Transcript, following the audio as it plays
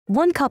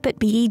1 cup at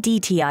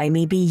BEDTI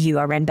maybe you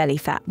are in belly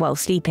fat while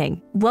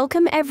sleeping.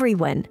 Welcome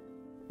everyone.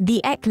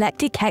 The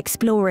Eclectic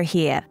Explorer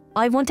here.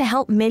 I want to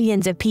help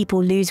millions of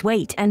people lose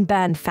weight and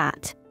burn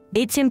fat.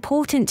 It's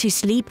important to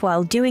sleep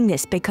while doing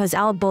this because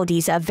our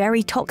bodies are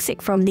very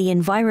toxic from the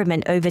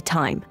environment over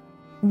time.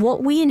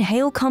 What we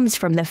inhale comes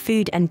from the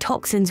food and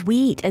toxins we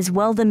eat, as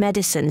well the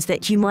medicines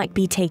that you might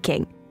be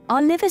taking.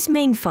 Our liver's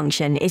main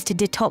function is to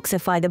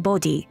detoxify the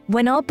body.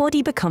 When our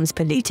body becomes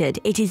polluted,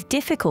 it is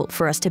difficult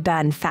for us to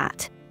burn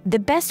fat. The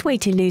best way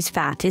to lose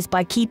fat is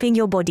by keeping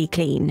your body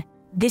clean.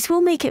 This will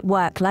make it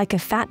work like a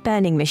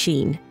fat-burning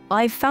machine.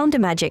 I've found a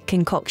magic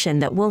concoction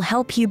that will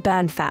help you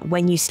burn fat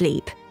when you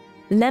sleep.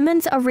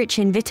 Lemons are rich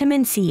in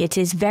vitamin C. It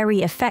is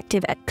very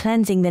effective at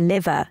cleansing the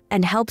liver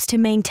and helps to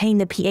maintain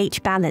the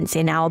pH balance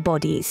in our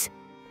bodies.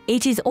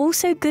 It is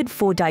also good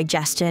for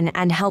digestion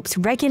and helps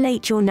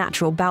regulate your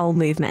natural bowel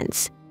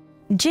movements.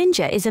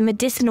 Ginger is a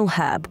medicinal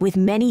herb with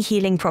many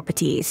healing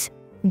properties.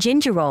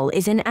 Gingerol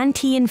is an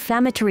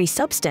anti-inflammatory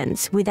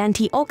substance with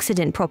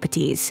antioxidant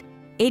properties.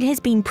 It has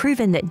been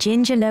proven that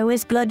ginger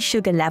lowers blood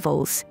sugar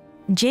levels.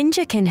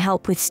 Ginger can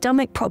help with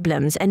stomach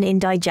problems and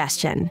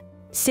indigestion.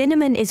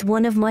 Cinnamon is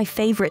one of my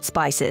favorite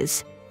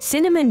spices.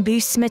 Cinnamon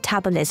boosts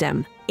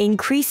metabolism,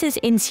 increases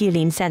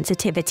insulin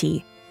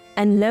sensitivity,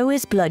 and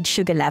lowers blood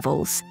sugar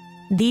levels.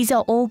 These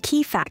are all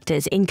key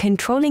factors in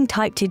controlling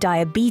type 2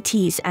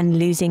 diabetes and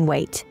losing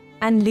weight.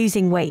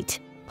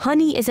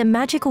 Honey is a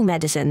magical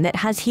medicine that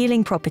has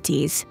healing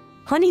properties.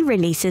 Honey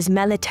releases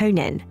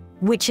melatonin,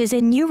 which is a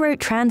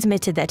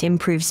neurotransmitter that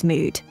improves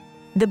mood.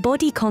 The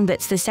body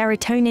converts the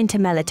serotonin to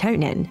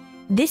melatonin.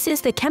 This is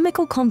the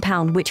chemical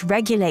compound which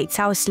regulates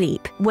our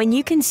sleep. When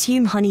you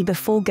consume honey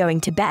before going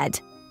to bed,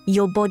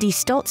 your body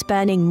starts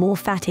burning more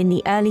fat in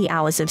the early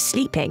hours of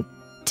sleeping.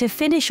 To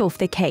finish off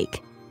the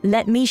cake,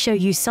 let me show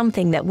you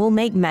something that will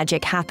make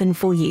magic happen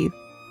for you.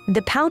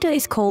 The powder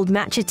is called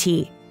matcha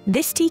tea.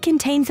 This tea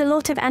contains a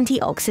lot of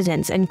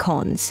antioxidants and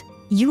cons.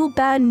 You will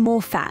burn more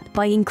fat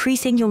by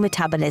increasing your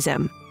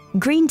metabolism.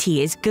 Green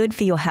tea is good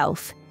for your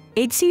health.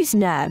 It soothes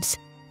nerves,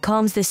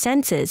 calms the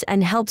senses,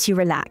 and helps you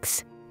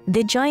relax.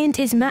 The giant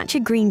is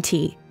matcha green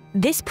tea.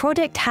 This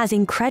product has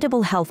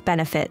incredible health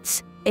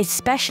benefits,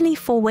 especially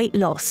for weight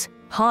loss,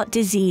 heart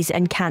disease,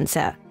 and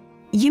cancer.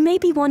 You may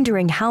be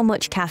wondering how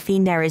much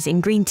caffeine there is in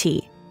green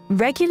tea.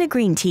 Regular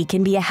green tea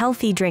can be a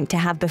healthy drink to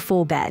have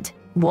before bed.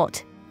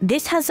 What?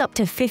 This has up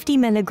to 50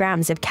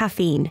 milligrams of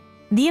caffeine.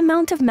 The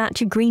amount of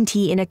matcha green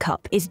tea in a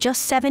cup is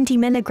just 70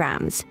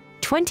 milligrams,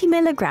 20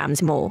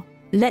 milligrams more.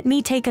 Let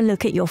me take a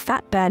look at your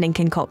fat-burning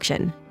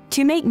concoction.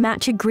 To make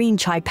matcha green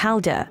chai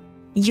powder,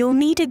 you'll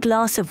need a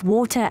glass of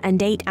water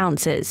and 8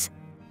 ounces.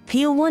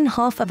 Peel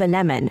 1/2 of a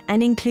lemon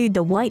and include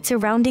the white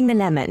surrounding the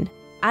lemon.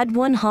 Add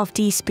 1/2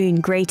 teaspoon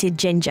grated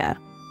ginger,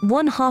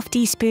 1/2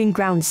 teaspoon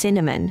ground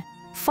cinnamon.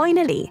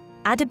 Finally,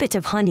 add a bit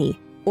of honey,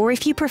 or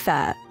if you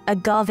prefer,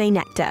 agave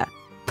nectar.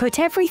 Put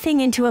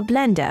everything into a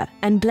blender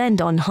and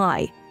blend on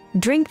high.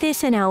 Drink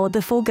this an hour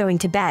before going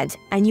to bed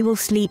and you will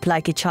sleep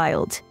like a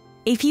child.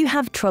 If you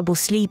have trouble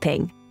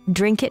sleeping,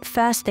 drink it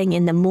first thing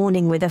in the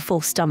morning with a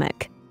full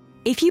stomach.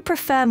 If you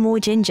prefer more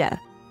ginger,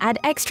 add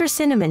extra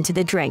cinnamon to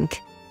the drink.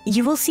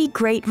 You will see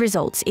great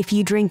results if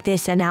you drink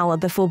this an hour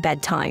before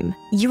bedtime.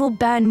 You will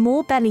burn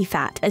more belly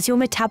fat as your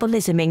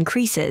metabolism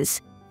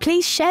increases.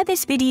 Please share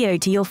this video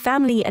to your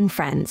family and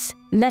friends.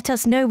 Let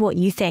us know what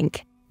you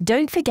think.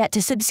 Don't forget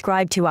to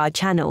subscribe to our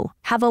channel.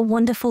 Have a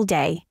wonderful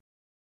day.